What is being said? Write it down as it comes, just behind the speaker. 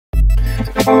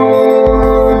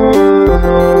Ah,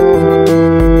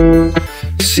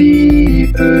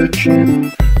 sea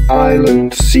urchin,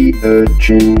 island sea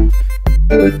urchin.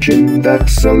 Urchin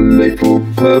that's a little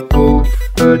purple,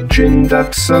 urchin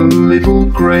that's a little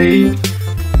grey.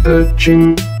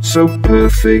 Urchin so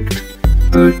perfect,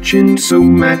 urchin so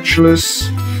matchless,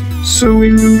 so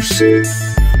elusive,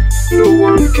 no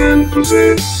one can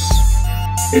possess.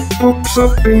 It pops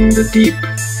up in the deep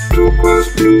turquoise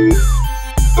blue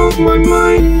of my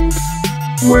mind,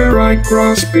 where I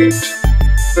grasp it,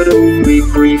 but only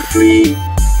briefly.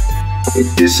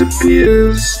 It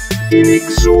disappears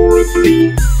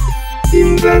inexorably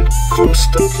in that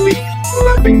constantly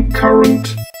lapping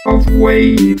current of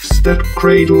waves that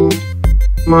cradle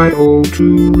my all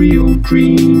too real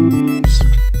dreams,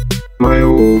 my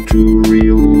all too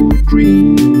real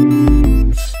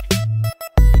dreams.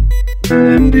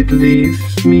 And it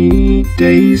leaves me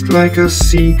dazed like a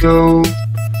seagull,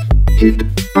 hit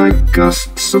by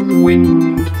gusts of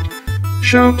wind,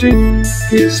 shouting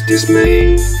his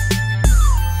dismay,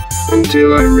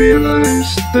 until I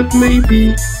realize that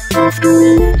maybe, after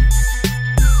all,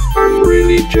 I'm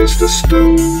really just a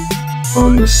stone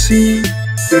on the sea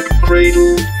that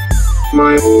cradle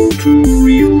my all too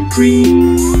real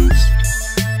dreams,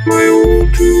 my all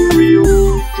too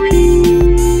real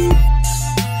dreams.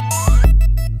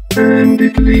 And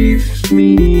it leaves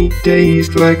me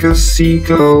dazed like a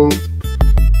seagull,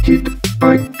 hit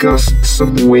by gusts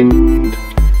of wind,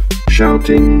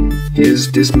 shouting his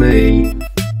dismay,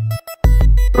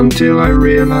 until I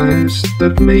realize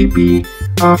that maybe,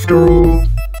 after all,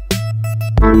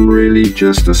 I'm really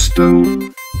just a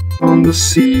stone on the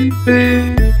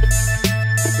seabed,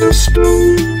 a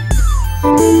stone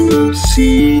on the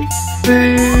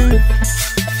seabed.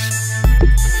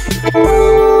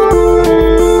 Oh,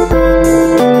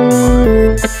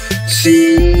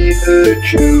 sea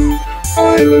urchin,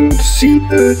 island sea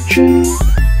urchin,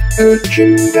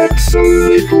 urchin that's a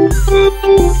little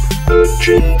purple,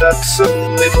 urchin that's a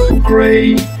little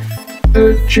grey.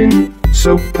 Urchin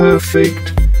so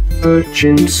perfect,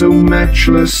 urchin so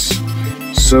matchless,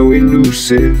 so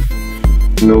elusive,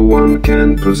 no one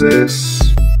can possess.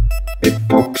 It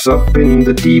pops up in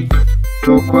the deep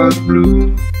turquoise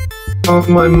blue of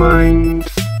my mind,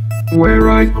 where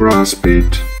I grasp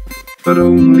it, but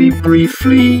only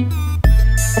briefly.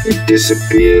 It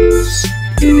disappears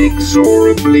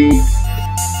inexorably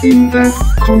in that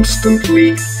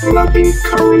constantly lapping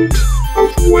current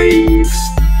of waves.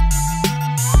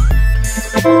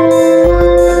 Oh,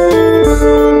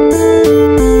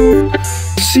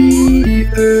 sea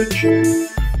urchin.